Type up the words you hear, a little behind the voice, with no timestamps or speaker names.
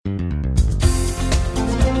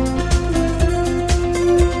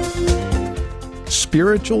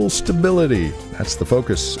spiritual stability. That's the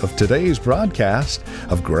focus of today's broadcast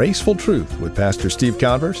of Graceful Truth with Pastor Steve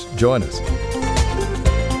Converse. Join us.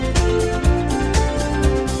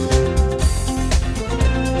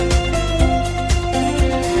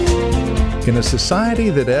 In a society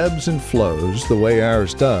that ebbs and flows the way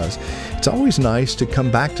ours does, it's always nice to come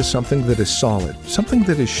back to something that is solid, something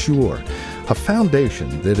that is sure, a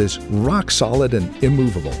foundation that is rock solid and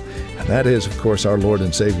immovable. And that is, of course, our Lord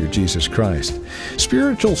and Savior, Jesus Christ.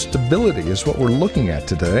 Spiritual stability is what we're looking at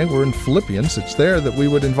today. We're in Philippians. It's there that we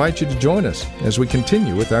would invite you to join us as we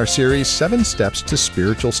continue with our series, 7 Steps to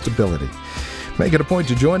Spiritual Stability. Make it a point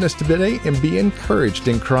to join us today and be encouraged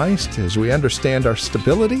in Christ as we understand our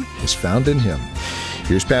stability is found in Him.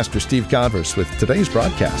 Here's Pastor Steve Converse with today's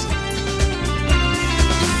broadcast.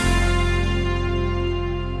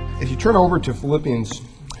 If you turn over to Philippians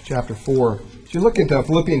chapter 4, if you look at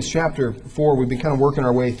Philippians chapter 4, we've been kind of working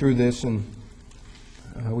our way through this, and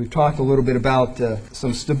we've talked a little bit about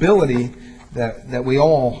some stability that we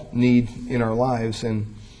all need in our lives,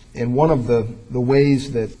 and one of the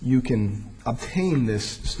ways that you can obtain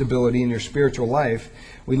this stability in your spiritual life,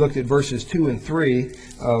 we looked at verses 2 and 3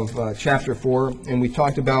 of chapter 4, and we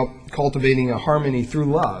talked about cultivating a harmony through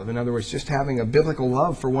love. In other words, just having a biblical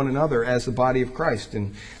love for one another as the body of Christ.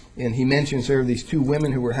 And he mentions there these 2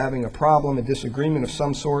 women who were having a problem, a disagreement of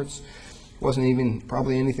some sorts. It wasn't even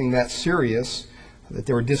probably anything that serious that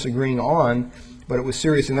they were disagreeing on, but it was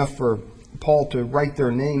serious enough for Paul to write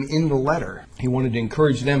their name in the letter. He wanted to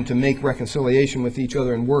encourage them to make reconciliation with each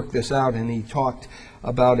other and work this out, and he talked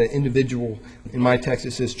about an individual, in my text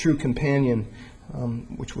it says true companion,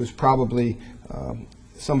 which was probably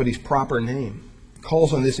somebody's proper name.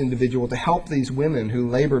 Calls on this individual to help these women who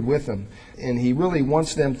labored with him, and he really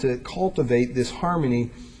wants them to cultivate this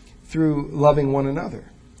harmony through loving one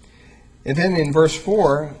another. And then in verse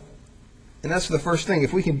 4, and that's the first thing,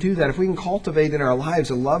 if we can do that, if we can cultivate in our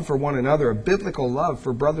lives a love for one another, a biblical love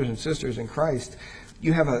for brothers and sisters in Christ,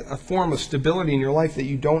 you have a form of stability in your life that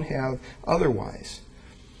you don't have otherwise.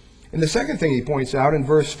 And the second thing he points out in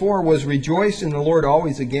verse 4 was, rejoice in the Lord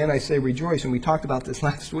always. Again, I say rejoice. And we talked about this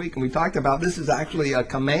last week, and we talked about this is actually a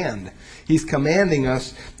command. He's commanding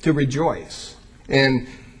us to rejoice. And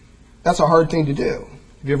that's a hard thing to do.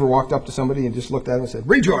 Have you ever walked up to somebody and just looked at them and said,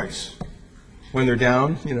 rejoice? When they're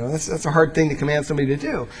down, that's a hard thing to command somebody to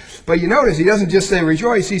do. But you notice he doesn't just say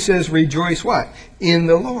rejoice, he says rejoice what? In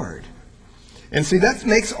the Lord. And see, that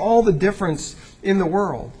makes all the difference in the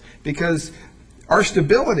world, because our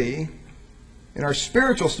stability, and our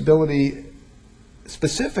spiritual stability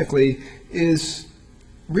specifically, is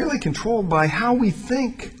really controlled by how we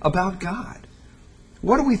think about God.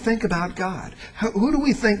 What do we think about God? Who do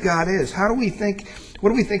we think God is? What do we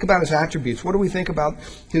think about His attributes? What do we think about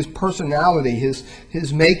His personality,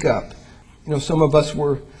 His makeup? Some of us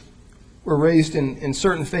were raised in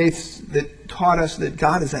certain faiths that taught us that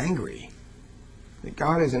God is angry. That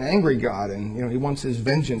God is an angry God, and He wants His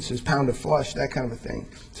vengeance, His pound of flesh, that kind of a thing.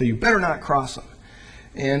 So you better not cross Him.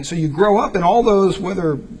 And so you grow up in all those,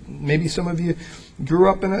 whether maybe some of you grew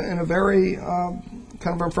up in a very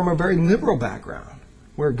from a very liberal background,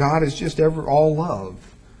 where God is just all love.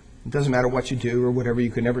 It doesn't matter what you do or whatever,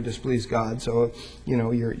 you can never displease God. So,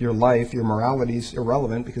 your life, your morality is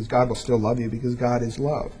irrelevant, because God will still love you, because God is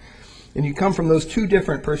love. And you come from those 2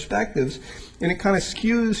 different perspectives, and it kind of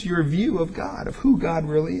skews your view of God, of who God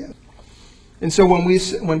really is. And so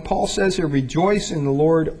when Paul says here, rejoice in the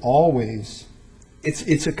Lord always,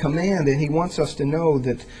 it's a command, and he wants us to know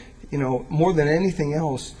that, more than anything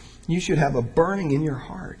else, you should have a burning in your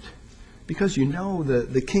heart. Because you know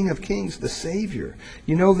the King of Kings, the Savior.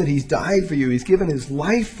 You know that He's died for you. He's given His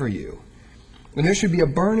life for you. And there should be a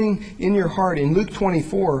burning in your heart. In Luke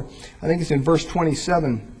 24, I think it's in verse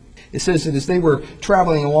 27, it says that as they were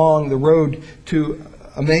traveling along the road to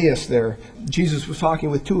Emmaus there, Jesus was talking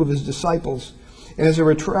with 2 of His disciples. And as they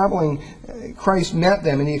were traveling, Christ met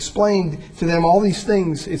them, and He explained to them all these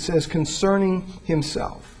things, it says, concerning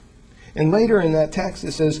Himself. And later in that text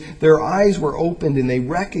it says, their eyes were opened and they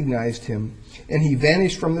recognized Him, and He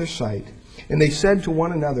vanished from their sight. And they said to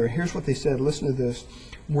one another, here's what they said, listen to this,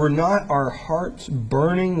 were not our hearts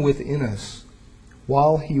burning within us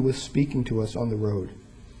while He was speaking to us on the road,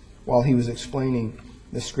 while He was explaining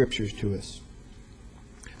the Scriptures to us?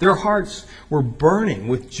 Their hearts were burning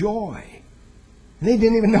with joy. And they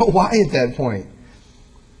didn't even know why at that point,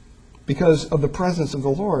 because of the presence of the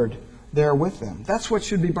Lord there with them. That's what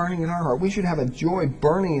should be burning in our heart. We should have a joy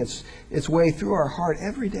burning its way through our heart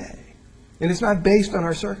every day. And it's not based on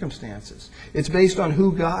our circumstances. It's based on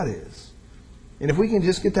who God is. And if we can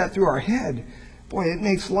just get that through our head, boy, it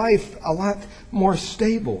makes life a lot more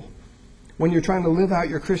stable. when you're trying to live out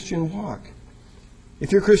your Christian walk.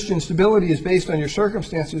 If your Christian stability is based on your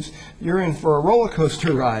circumstances, you're in for a roller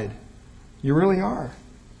coaster ride. You really are.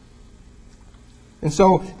 And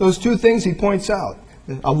so those two things he points out.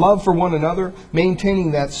 A love for one another,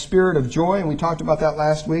 maintaining that spirit of joy, and we talked about that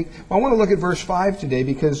last week. I want to look at verse 5 today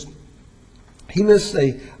because he lists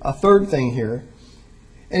a third thing here.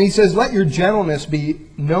 And he says, let your gentleness be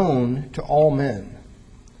known to all men.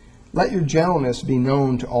 Let your gentleness be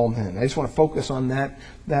known to all men. I just want to focus on that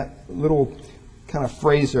little kind of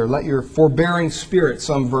phrase there. Let your forbearing spirit,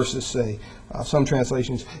 some verses say, some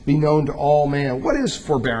translations, be known to all men. What is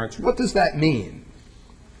forbearance? What does that mean?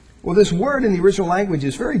 Well, this word in the original language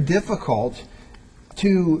is very difficult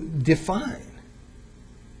to define.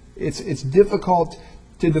 It's difficult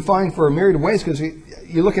to define for a myriad of ways because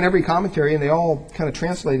you look in every commentary and they all kind of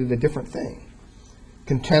translated a different thing.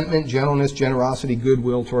 Contentment, gentleness, generosity,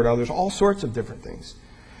 goodwill toward others, all sorts of different things.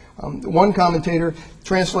 One commentator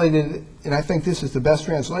translated, and I think this is the best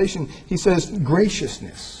translation, he says,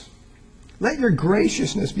 graciousness. Let your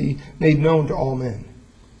graciousness be made known to all men.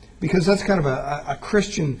 Because that's kind of a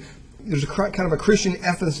Christian, there's kind of a Christian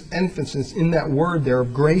emphasis in that word there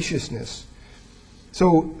of graciousness.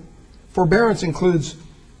 So forbearance includes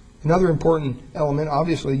another important element,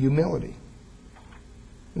 obviously humility.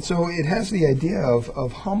 And so it has the idea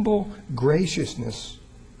of humble graciousness.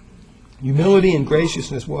 Humility and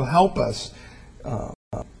graciousness will help us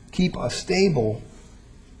keep a stable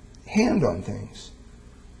hand on things.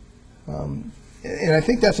 And I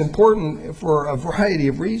think that's important for a variety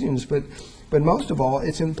of reasons, but most of all,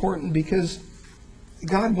 it's important because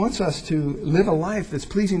God wants us to live a life that's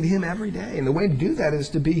pleasing to Him every day. And the way to do that is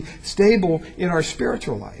to be stable in our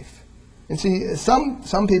spiritual life. And see,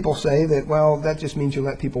 some people say that, well, that just means you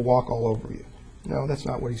let people walk all over you. No, that's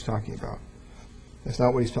not what he's talking about. That's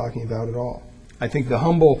not what he's talking about at all. I think the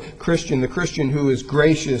humble Christian, the Christian who is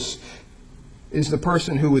gracious, is the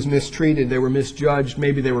person who was mistreated. They were misjudged.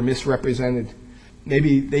 Maybe they were misrepresented.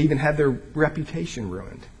 Maybe they even had their reputation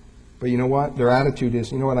ruined. But you know what? Their attitude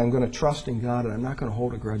is, you know what? I'm going to trust in God and I'm not going to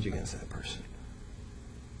hold a grudge against that person.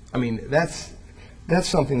 I mean, that's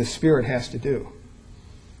something the Spirit has to do.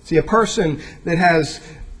 See, a person that has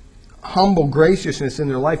humble graciousness in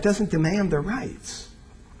their life doesn't demand their rights.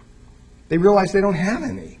 They realize they don't have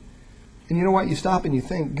any. And you know what? You stop and you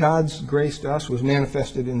think God's grace to us was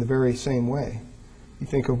manifested in the very same way. You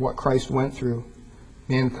think of what Christ went through.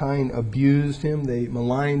 Mankind abused Him. They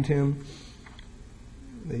maligned Him.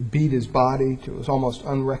 They beat His body till it was almost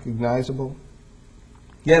unrecognizable.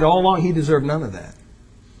 Yet all along He deserved none of that.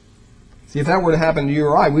 See, if that were to happen to you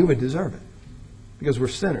or I, we would deserve it. Because we're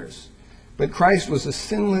sinners. But Christ was a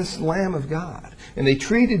sinless Lamb of God. And they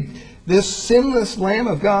treated this sinless Lamb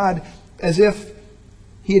of God as if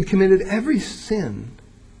He had committed every sin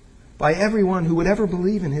by everyone who would ever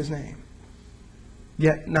believe in His name.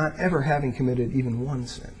 Yet not ever having committed even one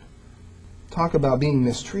sin. Talk about being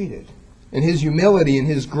mistreated. And His humility and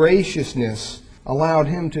His graciousness allowed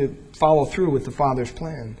Him to follow through with the Father's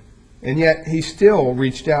plan. And yet He still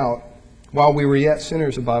reached out. While we were yet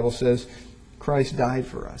sinners, the Bible says, Christ died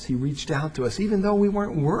for us. He reached out to us, even though we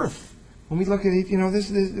weren't worth. When we look at it,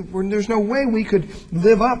 there's no way we could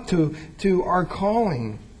live up to our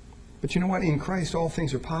calling. But you know what? In Christ, all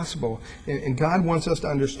things are possible. And God wants us to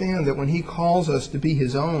understand that when He calls us to be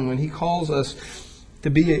His own, when He calls us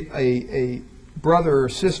to be a brother or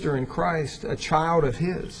sister in Christ, a child of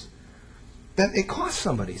His, that it costs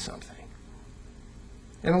somebody something.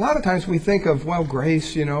 And a lot of times we think of, well,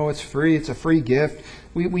 grace, it's free, it's a free gift.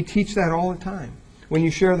 We teach that all the time. When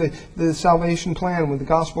you share the salvation plan, with the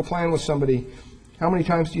gospel plan with somebody, how many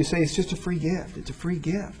times do you say it's just a free gift? It's a free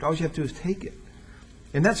gift. All you have to do is take it.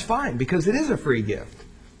 And that's fine, because it is a free gift.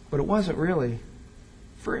 But it wasn't really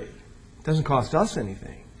free. It doesn't cost us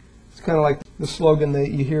anything. It's kind of like the slogan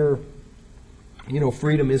that you hear,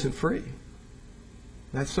 freedom isn't free.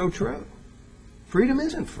 That's so true. Freedom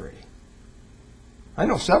isn't free. I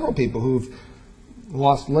know several people who've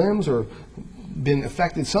lost limbs or been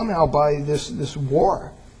affected somehow by this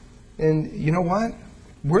war. And you know what?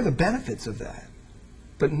 We're the benefits of that.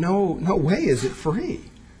 But no way is it free.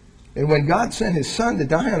 And when God sent His Son to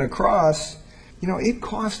die on a cross, it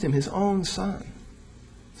cost Him His own Son.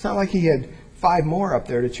 It's not like He had 5 more up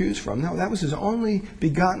there to choose from. No, that was His only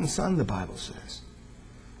begotten Son, the Bible says.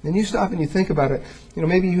 And you stop and you think about it.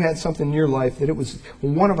 Maybe you had something in your life that it was a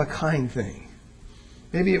one-of-a-kind thing.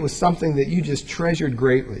 Maybe it was something that you just treasured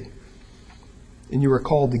greatly. And you were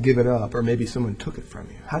called to give it up, or maybe someone took it from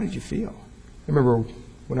you. How did you feel? I remember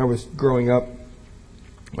when I was growing up,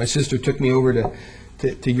 my sister took me over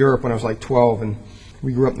to Europe when I was like 12, and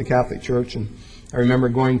we grew up in the Catholic Church, and I remember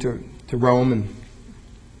going to to Rome and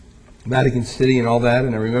Vatican City and all that.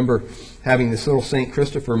 And I remember having this little St.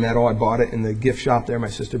 Christopher medal. I bought it in the gift shop there. My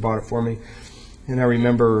sister bought it for me. And I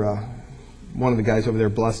remember one of the guys over there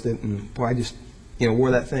blessed it. And boy, I just,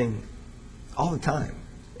 wore that thing all the time.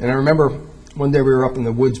 And I remember one day we were up in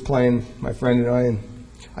the woods playing, my friend and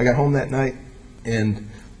I got home that night and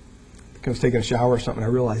I was taking a shower or something. I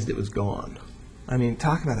realized it was gone. I mean,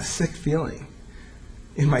 talk about a sick feeling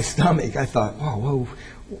in my stomach. I thought, whoa,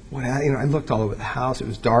 what? I looked all over the house. It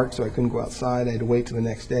was dark, so I couldn't go outside. I had to wait till the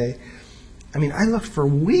next day. I mean, I looked for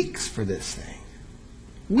weeks for this thing.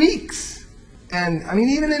 Weeks. And,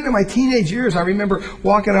 even into my teenage years, I remember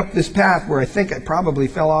walking up this path where I think I probably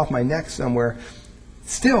fell off my neck somewhere.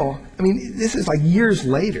 Still, this is like years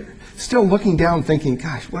later. Still looking down thinking,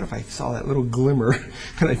 gosh, what if I saw that little glimmer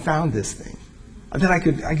and I found this thing? Then I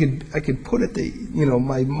could put it,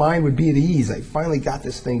 my mind would be at ease. I finally got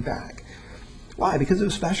this thing back. Why? Because it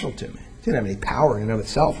was special to me. It didn't have any power in and of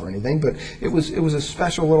itself or anything, but it was a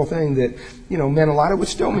special little thing that, meant a lot. It would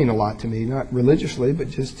still mean a lot to me, not religiously, but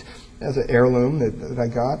just as an heirloom that I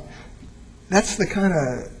got. That's the kind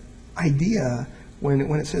of idea when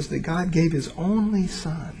it says that God gave His only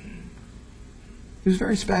Son. It was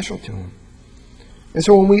very special to Him. And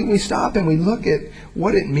so when we stop and we look at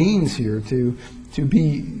what it means here to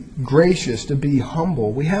be gracious, to be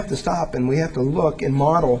humble, we have to stop and we have to look and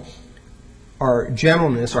model our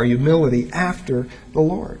gentleness, our humility after the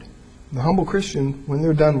Lord. The humble Christian, when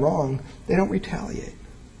they're done wrong, they don't retaliate.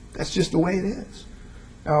 That's just the way it is.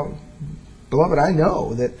 Now, beloved, I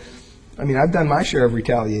know that, I've done my share of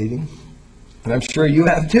retaliating, and I'm sure you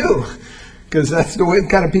have too, because that's the way,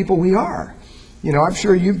 kind of people we are. I'm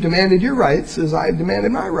sure you've demanded your rights as I've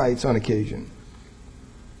demanded my rights on occasion.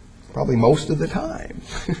 Probably most of the time.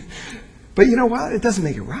 But you know what? It doesn't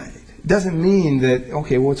make it right. It doesn't mean that,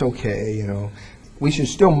 it's okay, We should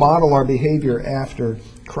still model our behavior after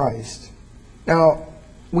Christ. Now,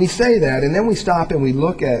 we say that, and then we stop and we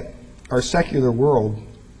look at our secular world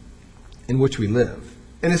in which we live.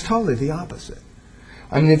 And it's totally the opposite.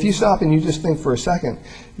 If you stop and you just think for a second,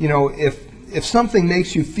 if something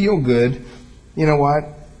makes you feel good, you know what?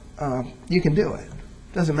 You can do it.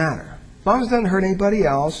 Doesn't matter. As long as it doesn't hurt anybody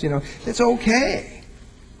else, it's okay.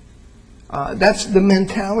 That's the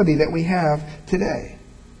mentality that we have today.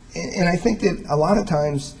 And I think that a lot of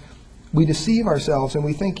times we deceive ourselves and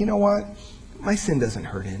we think, you know what? My sin doesn't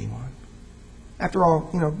hurt anyone. After all,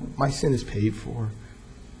 my sin is paid for.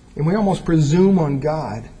 And we almost presume on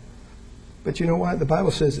God. But you know what? The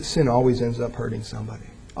Bible says that sin always ends up hurting somebody.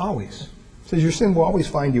 Always. It says your sin will always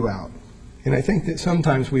find you out. And I think that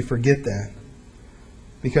sometimes we forget that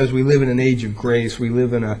because we live in an age of grace. We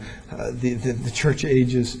live in the church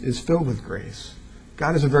age is filled with grace.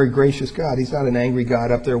 God is a very gracious God. He's not an angry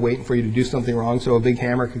God up there waiting for you to do something wrong so a big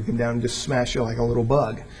hammer can come down and just smash you like a little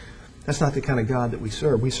bug. That's not the kind of God that we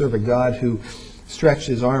serve. We serve a God who stretched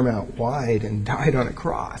His arm out wide and died on a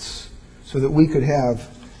cross so that we could have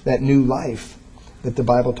that new life that the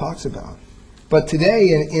Bible talks about. But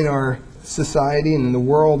today in our society and in the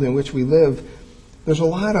world in which we live, there's a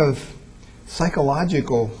lot of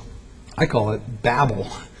psychological, I call it babble,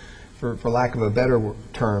 for lack of a better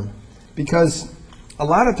term, because a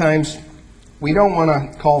lot of times we don't want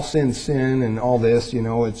to call sin sin and all this,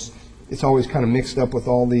 it's always kind of mixed up with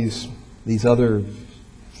all these other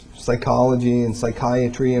psychology and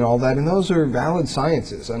psychiatry and all that, and those are valid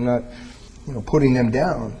sciences. I'm not putting them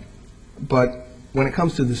down, but when it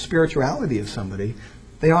comes to the spirituality of somebody,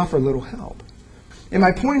 they offer little help. And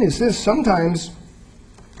my point is this: sometimes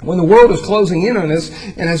when the world is closing in on us,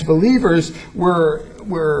 and as believers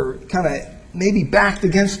we're kind of maybe backed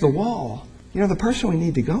against the wall, the person we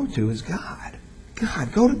need to go to is God.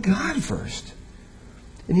 Go to God first.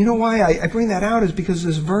 And you know why I bring that out is because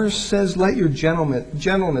this verse says, let your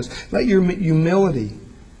gentleness, let your humility,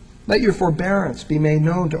 let your forbearance be made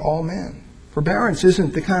known to all men. Forbearance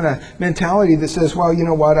isn't the kind of mentality that says, well, you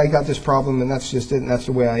know what, I got this problem and that's just it and that's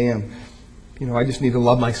the way I am. I just need to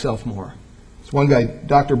love myself more. This one guy,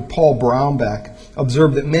 Dr. Paul Brownback,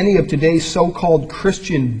 observed that many of today's so-called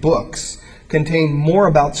Christian books contain more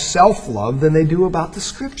about self-love than they do about the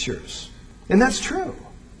Scriptures. And that's true.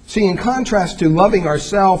 See, in contrast to loving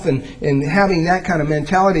ourselves and having that kind of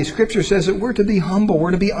mentality, Scripture says that we're to be humble,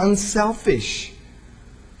 we're to be unselfish.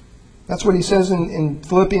 That's what he says in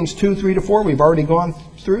Philippians 2, 3-4. We've already gone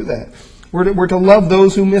through that. We're to love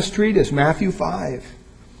those who mistreat us, Matthew 5.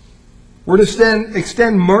 We're to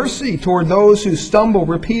extend mercy toward those who stumble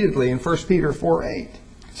repeatedly in 1 Peter 4:8.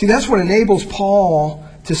 See, that's what enables Paul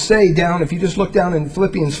to say down, if you just look down in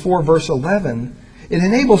Philippians 4, verse 11, it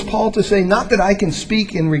enables Paul to say, not that I can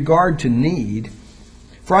speak in regard to need,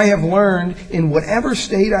 For I have learned in whatever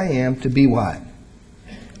state I am to be what?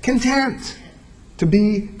 Content. To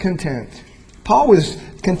be content. Paul was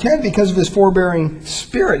content because of his forbearing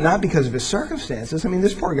spirit, not because of his circumstances. I mean,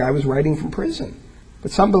 this poor guy was writing from prison.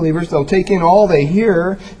 But some believers, they'll take in all they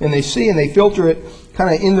hear and they see and they filter it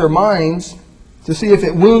kind of in their minds to see if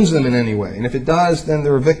it wounds them in any way. And if it does, then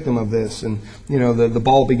they're a victim of this. And, the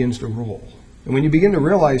ball begins to roll. And when you begin to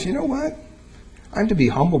realize, you know what? I'm to be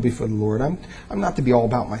humble before the Lord. I'm not to be all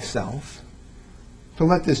about myself. To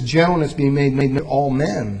let this gentleness be made to all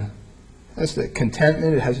men. That's the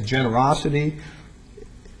contentment. It has generosity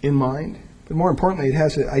in mind. But more importantly, it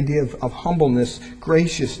has the idea of humbleness,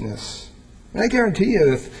 graciousness. And I guarantee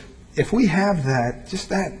you, if we have that, just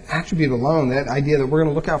that attribute alone, that idea that we're going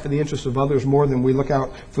to look out for the interests of others more than we look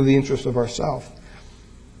out for the interests of ourselves,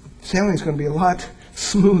 sailing is going to be a lot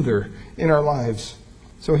smoother in our lives.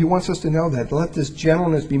 So he wants us to know that. Let this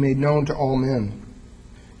gentleness be made known to all men,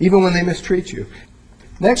 even when they mistreat you.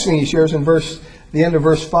 Next thing he shares in the end of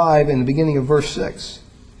verse 5 and the beginning of verse 6.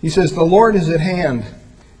 He says, the Lord is at hand.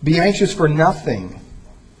 Be anxious for nothing.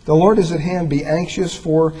 The Lord is at hand. Be anxious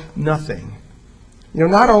for nothing.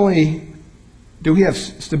 Not only do we have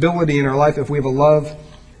stability in our life if we have a love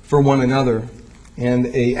for one another and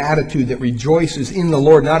an attitude that rejoices in the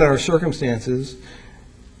Lord, not in our circumstances,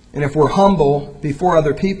 and if we're humble before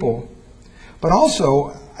other people, but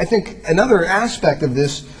also, I think another aspect of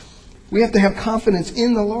this, we have to have confidence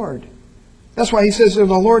in the Lord. That's why he says the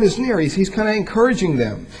Lord is near. He's kind of encouraging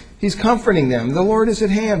them. He's comforting them. The Lord is at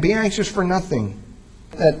hand. Be anxious for nothing.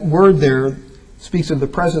 That word there speaks of the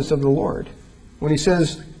presence of the Lord. When he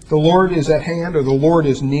says the Lord is at hand or the Lord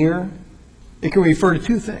is near, it can refer to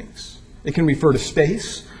two things. It can refer to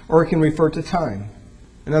space or it can refer to time.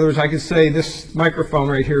 In other words, I could say this microphone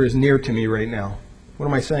right here is near to me right now. What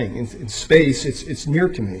am I saying? In space, it's near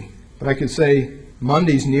to me. But I could say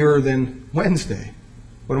Monday's nearer than Wednesday.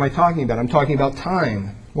 What am I talking about? I'm talking about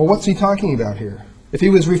time. Well, what's he talking about here? If he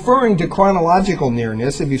was referring to chronological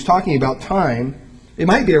nearness, if he's talking about time, it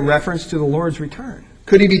might be a reference to the Lord's return.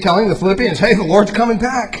 Could he be telling the Philippians, hey, the Lord's coming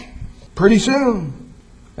back pretty soon?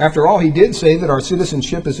 After all, he did say that our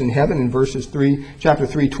citizenship is in heaven in chapter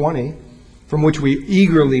 3:20, from which we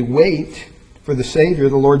eagerly wait for the Savior,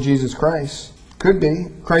 the Lord Jesus Christ. Could be.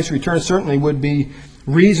 Christ's return certainly would be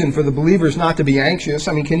reason for the believers not to be anxious.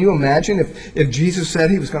 I mean, can you imagine if Jesus said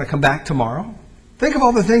he was going to come back tomorrow? Think of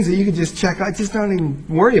all the things that you could just check out. Just don't even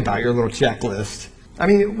worry about your little checklist. I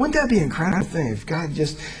mean, wouldn't that be an incredible thing if God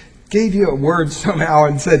just gave you a word somehow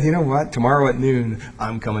and said, you know what, tomorrow at noon,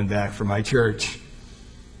 I'm coming back for my church.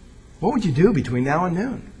 What would you do between now and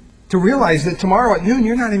noon? To realize that tomorrow at noon,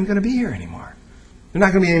 you're not even going to be here anymore. There's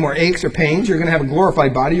not going to be any more aches or pains. You're going to have a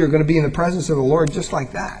glorified body. You're going to be in the presence of the Lord just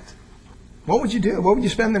like that. What would you do? What would you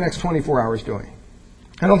spend the next 24 hours doing?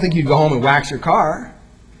 I don't think you'd go home and wax your car.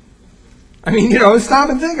 I mean, stop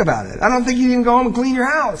and think about it. I don't think you'd even go home and clean your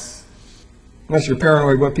house. Unless you're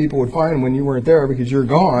paranoid what people would find when you weren't there because you're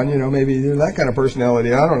gone. Maybe you're that kind of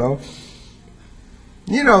personality. I don't know.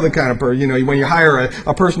 You know the kind of person, when you hire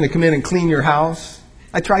a person to come in and clean your house.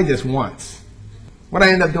 I tried this once. What I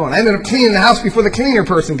ended up doing? I ended up cleaning the house before the cleaner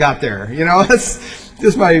person got there. That's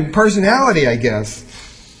just my personality, I guess.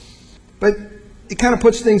 But it kind of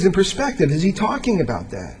puts things in perspective. Is he talking about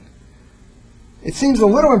that? It seems a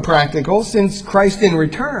little impractical since Christ didn't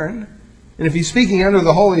return. And if he's speaking under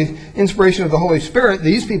the holy inspiration of the Holy Spirit,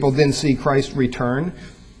 these people didn't see Christ return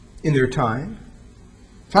in their time.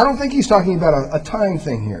 So I don't think he's talking about a time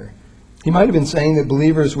thing here. He might have been saying that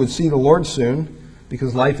believers would see the Lord soon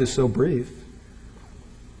because life is so brief.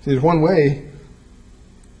 See, there's one way,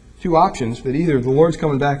 two options, but either the Lord's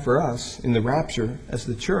coming back for us in the rapture as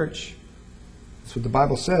the church. That's what the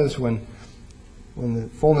Bible says when the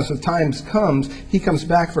fullness of times comes, he comes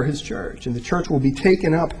back for his church, and the church will be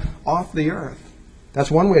taken up off the earth. That's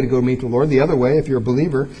one way to go meet the Lord. The other way, if you're a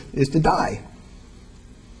believer, is to die.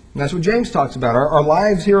 And that's what James talks about. Our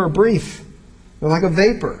lives here are brief. They're like a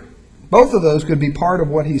vapor. Both of those could be part of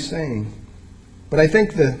what he's saying. But I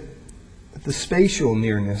think the spatial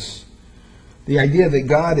nearness, the idea that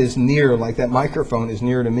God is near, like that microphone is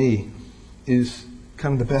near to me, is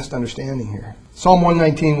kind of the best understanding here. Psalm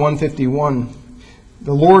 119, 151,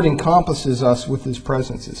 the Lord encompasses us with his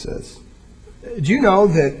presence, it says. Do you know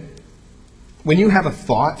that when you have a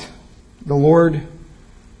thought, the Lord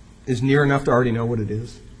is near enough to already know what it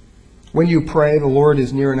is? When you pray, the Lord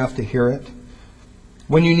is near enough to hear it.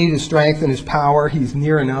 When you need his strength and his power, he's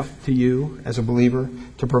near enough to you as a believer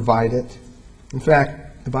to provide it. In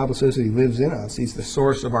fact, the Bible says that he lives in us. He's the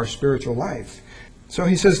source of our spiritual life. So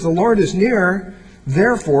he says the Lord is near,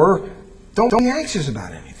 therefore, don't be anxious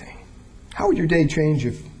about anything. How would your day change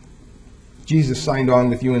if Jesus signed on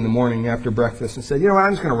with you in the morning after breakfast and said, you know what,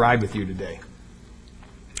 I'm just going to ride with you today.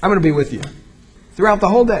 I'm going to be with you throughout the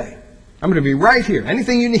whole day. I'm going to be right here.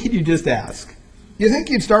 Anything you need, you just ask. You think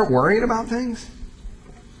you'd start worrying about things?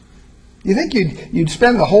 You think you'd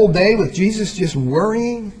spend the whole day with Jesus just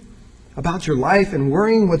worrying about your life and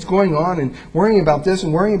worrying what's going on and worrying about this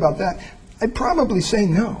and worrying about that? I'd probably say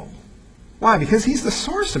no. Why? Because He's the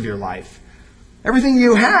source of your life. Everything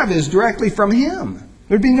you have is directly from Him.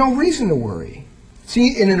 There'd be no reason to worry.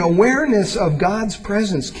 See, an awareness of God's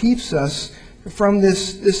presence keeps us from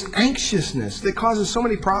this anxiousness that causes so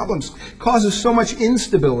many problems, causes so much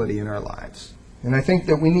instability in our lives. And I think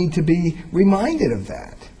that we need to be reminded of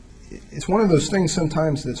that. It's one of those things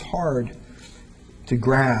sometimes that's hard to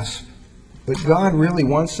grasp. But God really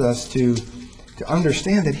wants us to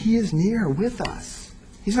understand that He is near with us.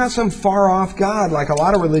 He's not some far-off God like a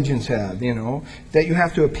lot of religions have, that you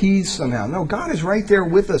have to appease somehow. No, God is right there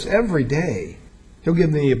with us every day. He'll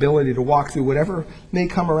give me the ability to walk through whatever may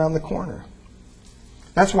come around the corner.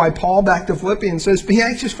 That's why Paul, back to Philippians, says, be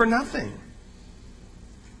anxious for nothing.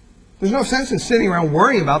 There's no sense in sitting around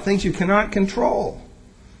worrying about things you cannot control.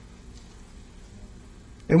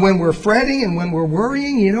 And when we're fretting and when we're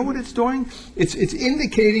worrying, you know what it's doing? It's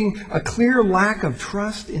indicating a clear lack of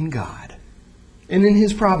trust in God and in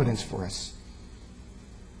His providence for us.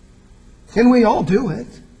 And we all do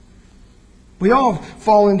it. We all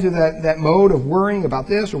fall into that mode of worrying about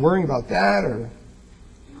this or worrying about that or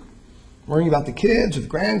worrying about the kids or the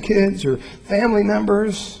grandkids or family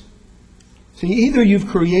members. See, either you've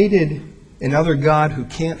created another God who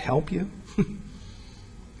can't help you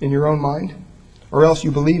in your own mind, or else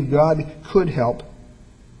you believe God could help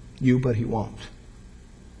you, but He won't.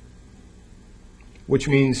 Which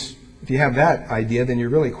means, if you have that idea, then you're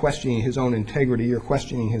really questioning His own integrity. You're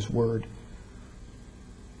questioning His Word.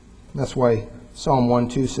 That's why Psalm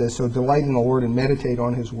 1:2 says, so delight in the Lord and meditate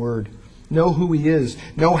on His Word. Know who He is.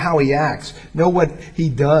 Know how He acts. Know what He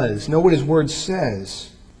does. Know what His Word says.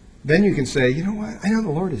 Then you can say, you know what? I know the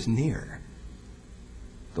Lord is near.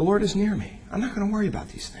 The Lord is near me. I'm not going to worry about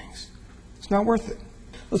these things. It's not worth it.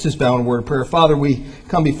 Let's just bow in a word of prayer. Father, we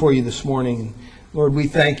come before you this morning. Lord, we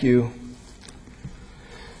thank you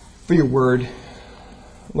for your word.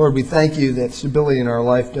 Lord, we thank you that stability in our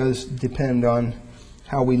life does depend on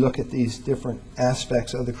how we look at these different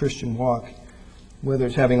aspects of the Christian walk, whether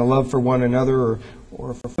it's having a love for one another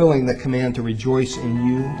or fulfilling the command to rejoice in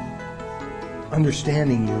you,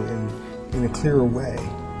 understanding you in a clearer way,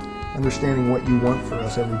 understanding what you want for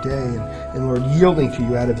us every day, and Lord, yielding to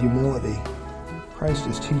you out of humility. Christ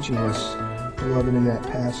is teaching us, beloved, in that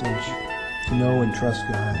passage, to know and trust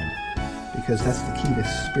God, because that's the key to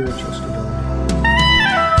spiritual stability.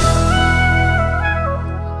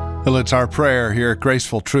 Well, it's our prayer here at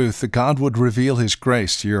Graceful Truth that God would reveal His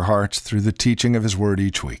grace to your hearts through the teaching of His Word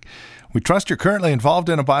each week. We trust you're currently involved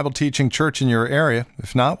in a Bible teaching church in your area.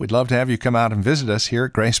 If not, we'd love to have you come out and visit us here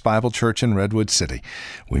at Grace Bible Church in Redwood City.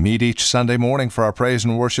 We meet each Sunday morning for our praise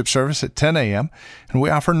and worship service at 10 a.m., and we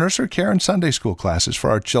offer nursery care and Sunday school classes for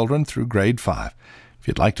our children through grade 5. If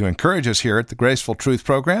you'd like to encourage us here at the Graceful Truth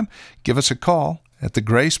program, give us a call at the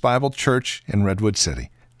Grace Bible Church in Redwood City,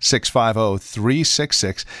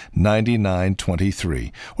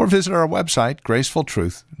 650-366-9923, or visit our website,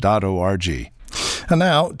 gracefultruth.org. And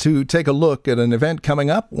now, to take a look at an event coming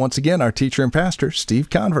up, once again, our teacher and pastor, Steve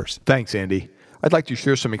Converse. Thanks, Andy. I'd like to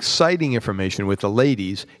share some exciting information with the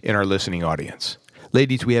ladies in our listening audience.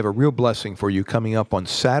 Ladies, we have a real blessing for you coming up on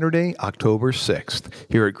Saturday, October 6th,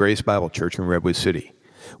 here at Grace Bible Church in Redwood City.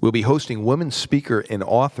 We'll be hosting women's speaker and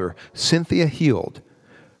author Cynthia Heald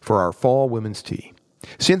for our fall women's tea.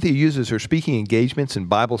 Cynthia uses her speaking engagements and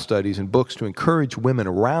Bible studies and books to encourage women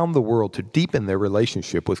around the world to deepen their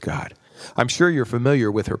relationship with God. I'm sure you're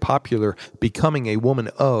familiar with her popular Becoming a Woman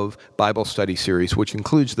of Bible study series, which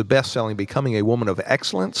includes the best-selling Becoming a Woman of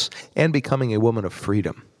Excellence and Becoming a Woman of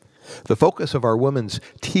Freedom. The focus of our women's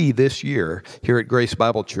tea this year here at Grace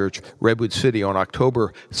Bible Church, Redwood City on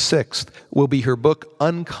October 6th will be her book,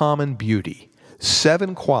 Uncommon Beauty,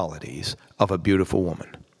 7 Qualities of a Beautiful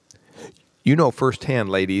Woman. You know firsthand,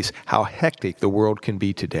 ladies, how hectic the world can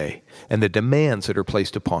be today and the demands that are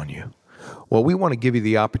placed upon you. Well, we want to give you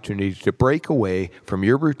the opportunity to break away from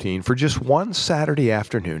your routine for just one Saturday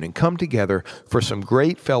afternoon and come together for some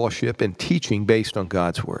great fellowship and teaching based on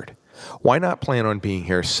God's Word. Why not plan on being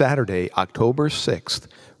here Saturday, October 6th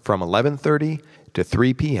from 11:30 to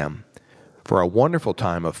 3 p.m. for a wonderful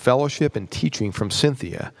time of fellowship and teaching from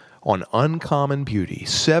Cynthia on Uncommon Beauty,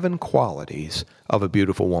 7 Qualities of a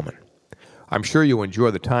Beautiful Woman. I'm sure you'll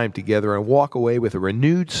enjoy the time together and walk away with a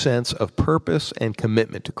renewed sense of purpose and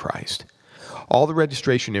commitment to Christ. All the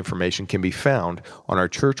registration information can be found on our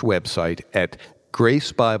church website at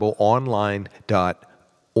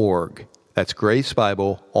gracebibleonline.org. That's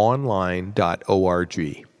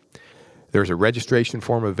gracebibleonline.org. There's a registration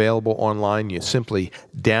form available online. You simply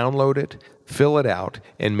download it, fill it out,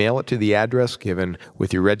 and mail it to the address given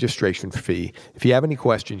with your registration fee. If you have any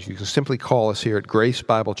questions, you can simply call us here at Grace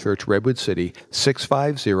Bible Church, Redwood City,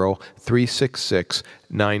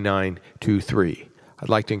 650-366-9923. I'd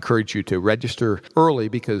like to encourage you to register early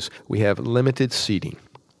because we have limited seating.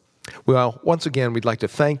 Well, once again, we'd like to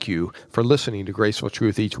thank you for listening to Graceful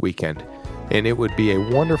Truth each weekend. And it would be a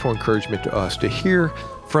wonderful encouragement to us to hear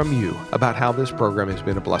from you about how this program has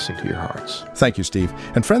been a blessing to your hearts. Thank you, Steve.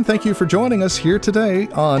 And friend, thank you for joining us here today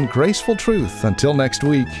on Graceful Truth. Until next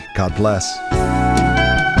week, God bless.